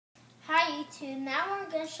Hi YouTube, now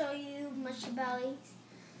we're going to show you Mushabellies.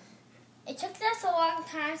 It took us a long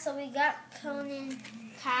time, so we got Conan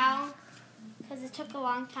Cow, because it took a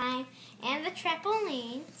long time, and the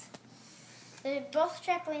trampolines. They're both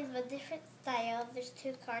trampolines, but different styles. There's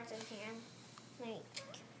two cards in here. Like,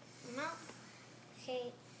 no. Okay,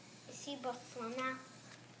 you see both of them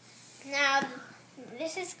now. Now,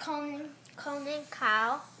 this is Conan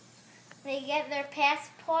Cow. They get their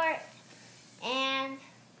passport, and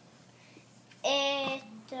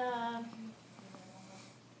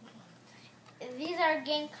these are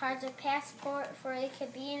game cards, a passport for they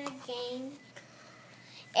could be in a game.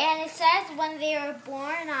 And it says when they were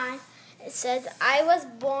born on, it says, I was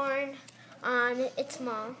born on, it's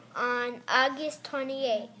small, on August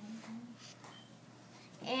 28th.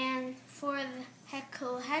 And for the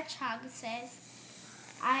Hedgehog, it says,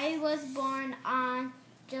 I was born on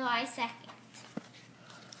July 2nd.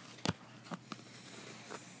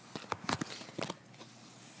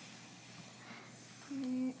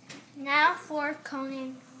 Now for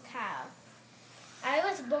Conan Cow. I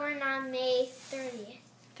was born on May 30th.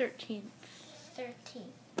 13th.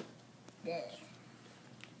 Yeah.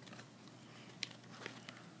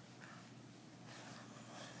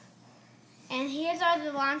 And here's all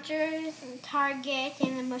the launchers and target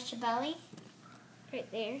and the Mushabelly.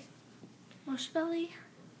 Right there. Mushabelly,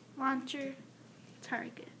 launcher,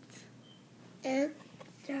 target. And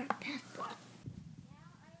their passport.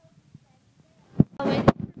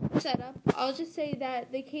 Setup. I'll just say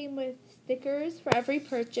that they came with stickers for every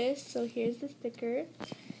purchase. So here's the sticker.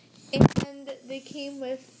 And they came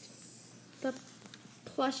with the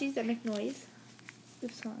plushies that make noise.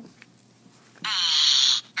 This one.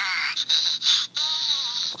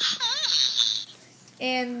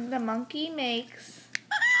 And the monkey makes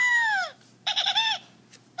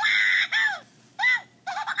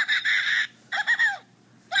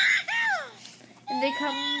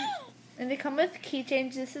and they come with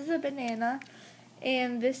keychains. This is a banana,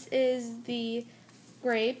 and this is the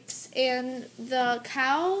grapes, and the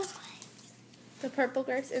cow, the purple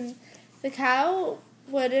grapes, and the cow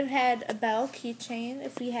would have had a bell keychain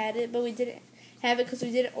if we had it, but we didn't have it because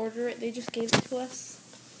we didn't order it. They just gave it to us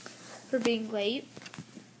for being late.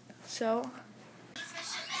 So,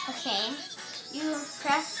 okay, you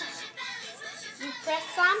press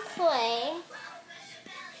on play.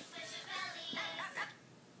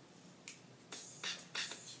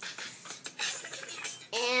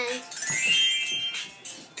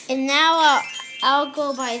 And now I'll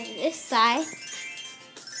go by this side.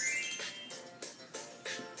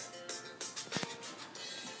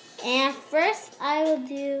 And first I will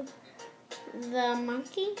do the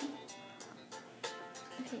monkey.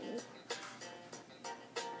 Okay.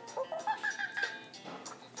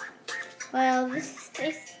 Well, this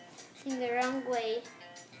is facing the wrong way.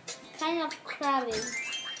 Kind of crowded.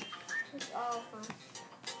 It's all fun.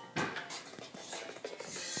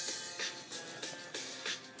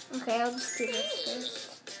 Okay, I'll just do this first.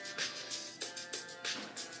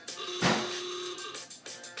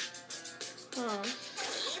 Oh,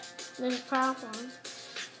 there's a problem.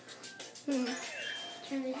 Turn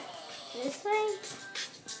it this way?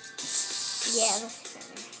 Yeah, this is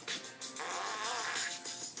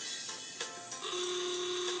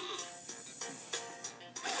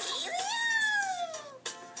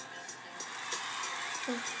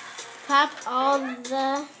better. Pop all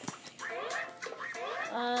the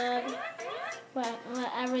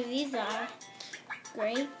whatever these are.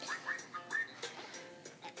 Grapes.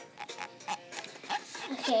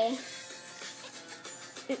 Okay.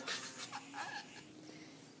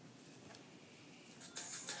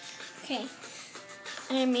 Okay.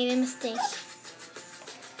 I made a mistake.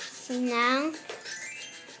 So now,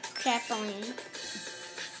 trampoline.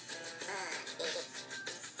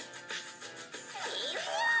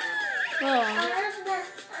 Whoa.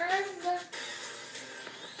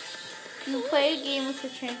 you play a game with the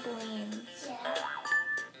trampolines. Yeah.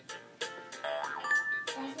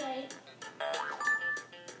 That's right.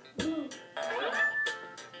 Ooh.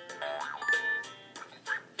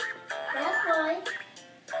 That's right.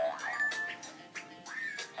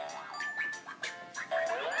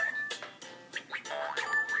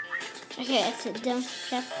 Okay, it's a dump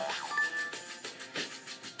truck.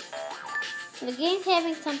 The game's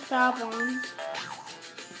having some problems.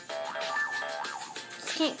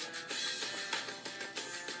 Just can't.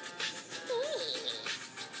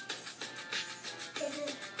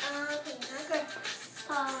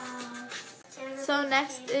 So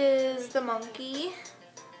next is the monkey.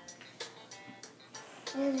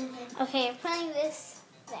 Okay, I'm putting this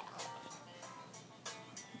that way.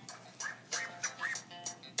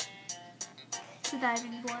 To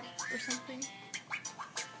diving board or something.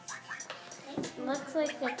 Looks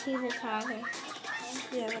like a teeter-totter.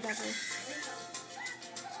 Yeah, whatever.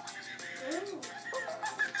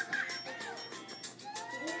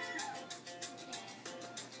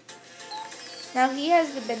 Now he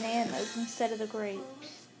has the bananas instead of the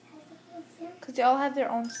grapes. Because they all have their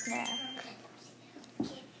own snack.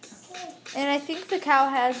 And I think the cow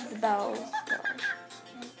has the bells.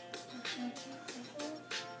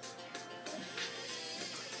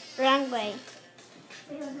 Wrong way.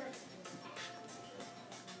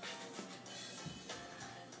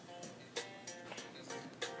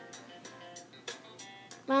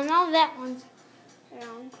 Well, no, that one's the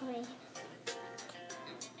wrong way.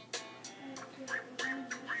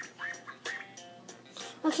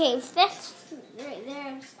 Okay, if that's right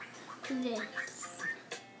there, this.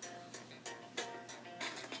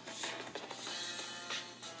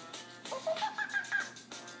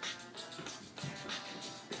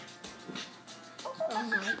 Oh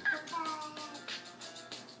my.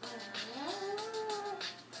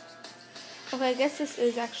 Okay, I guess this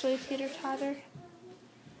is actually a teeter-totter.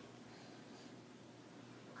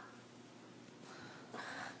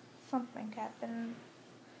 Something happened.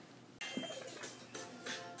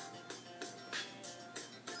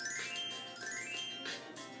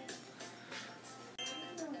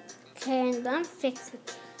 Okay, I'm done fixing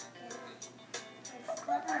it.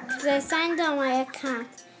 Because I signed on my account.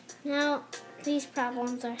 Now these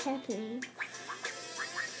problems are happening.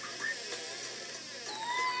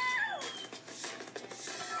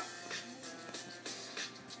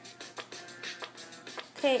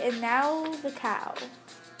 Okay, and now the cow.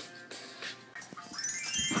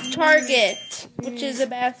 Target, which is a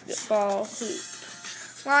basketball hoop.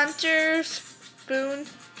 Launcher, spoon,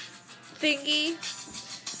 thingy,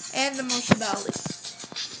 and the Mushabellies.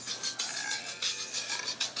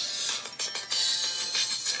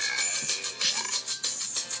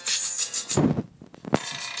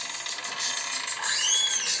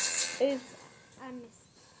 I missed.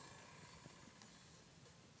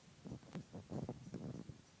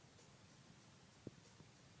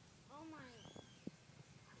 Oh my.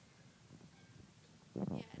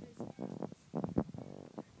 Yeah, it is. I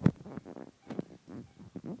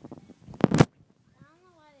don't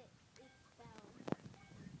know what it spells.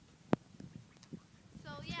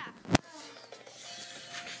 So yeah.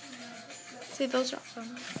 See, those are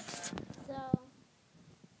awesome. So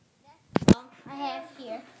that's all I have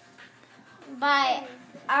here. But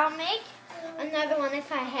I'll make another one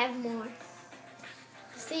if I have more.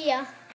 See ya.